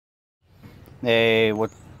Hey,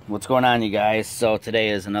 what's going on, you guys? So today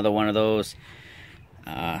is another one of those,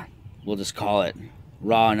 we'll just call it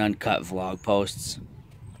raw and uncut vlog posts.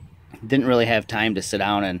 Didn't really have time to sit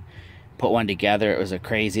down and put one together. It was a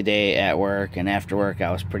crazy day at work, and after work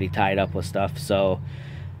I was pretty tied up with stuff, so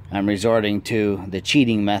I'm resorting to the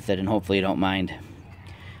cheating method, and hopefully you don't mind.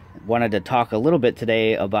 Wanted to talk a little bit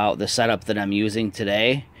today about the setup that I'm using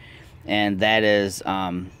today, and that is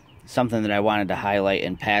something that I wanted to highlight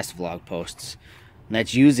in past vlog posts. And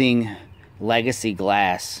that's using legacy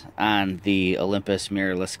glass on the Olympus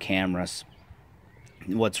mirrorless cameras.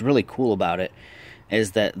 What's really cool about it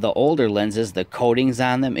is that the older lenses, the coatings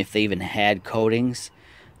on them, if they even had coatings,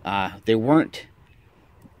 they weren't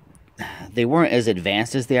as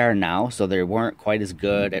advanced as they are now, so they weren't quite as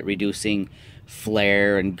good at reducing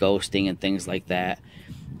flare and ghosting and things like that.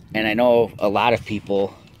 And I know a lot of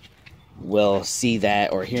people will see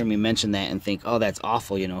that or hear me mention that and think, oh, that's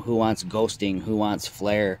awful, you know, who wants ghosting, who wants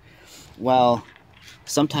flare? Well,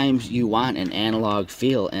 sometimes you want an analog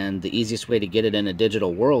feel, and the easiest way to get it in a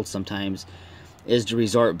digital world sometimes is to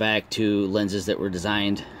resort back to lenses that were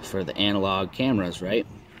designed for the analog cameras, right?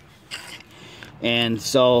 And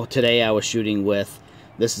so today I was shooting with,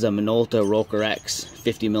 this is a Minolta Roker X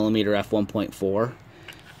 50mm f1.4.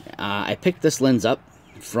 I picked this lens up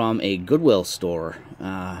from a Goodwill store.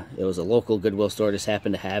 It was a local Goodwill store, just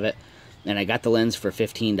happened to have it, and I got the lens for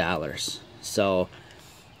 $15. So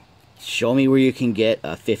show me where you can get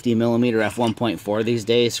a 50mm f1.4 these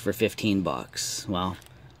days for 15 bucks. Well,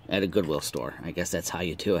 at a Goodwill store, I guess that's how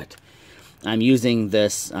you do it. I'm using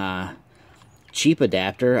this cheap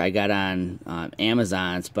adapter I got on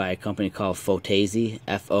Amazon. It's by a company called Fotasy,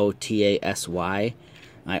 F-O-T-A-S-Y.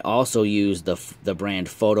 I also use the brand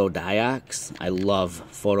Photodiox. I love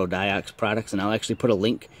Photodiox products, and I'll actually put a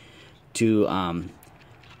link to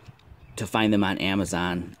find them on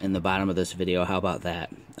Amazon in the bottom of this video. How about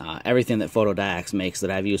that? Everything that Photodiox makes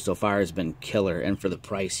that I've used so far has been killer, and for the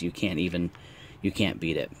price, you can't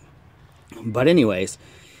beat it. But anyways,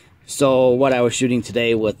 so what I was shooting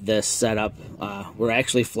today with this setup were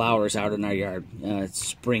actually flowers out in our yard.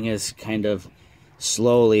 Spring has kind of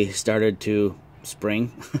slowly started to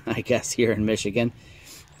spring, I guess, here in Michigan.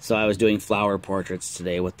 So I was doing flower portraits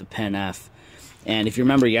today with the Pen F. And if you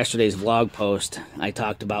remember yesterday's vlog post, I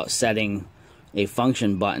talked about setting a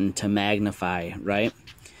function button to magnify, right?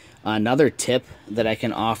 Another tip that I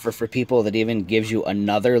can offer for people that even gives you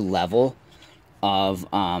another level of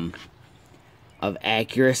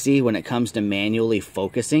accuracy when it comes to manually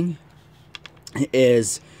focusing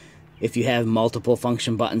is if you have multiple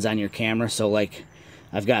function buttons on your camera. So like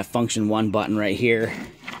I've got function 1 button right here,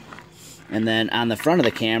 and then on the front of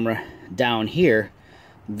the camera down here,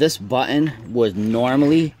 this button would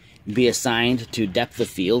normally be assigned to depth of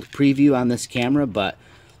field preview on this camera, but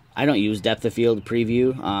I don't use depth of field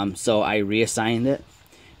preview, so I reassigned it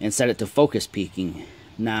and set it to focus peaking.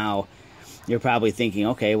 Now you're probably thinking,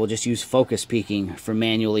 okay, we'll just use focus peaking for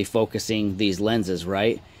manually focusing these lenses,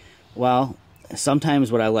 right? Well,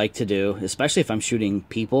 sometimes what I like to do, especially if I'm shooting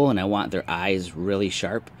people and I want their eyes really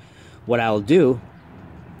sharp, what I'll do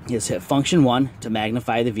is hit function 1 to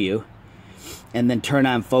magnify the view, and then turn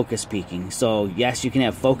on focus peaking. So yes, you can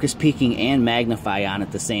have focus peaking and magnify on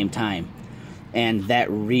at the same time, and that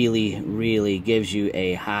really gives you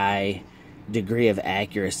a high degree of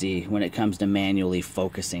accuracy when it comes to manually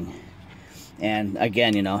focusing. And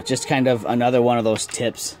again, you know, just kind of another one of those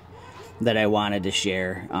tips that I wanted to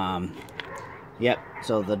share. Yep,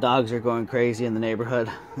 so the dogs are going crazy in the neighborhood.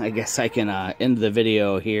 I guess I can end the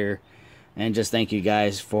video here and just thank you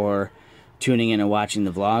guys for tuning in and watching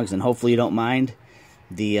the vlogs, and hopefully you don't mind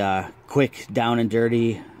the quick, down and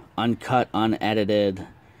dirty, uncut, unedited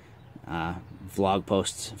vlog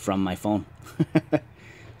posts from my phone.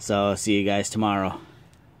 So see you guys tomorrow.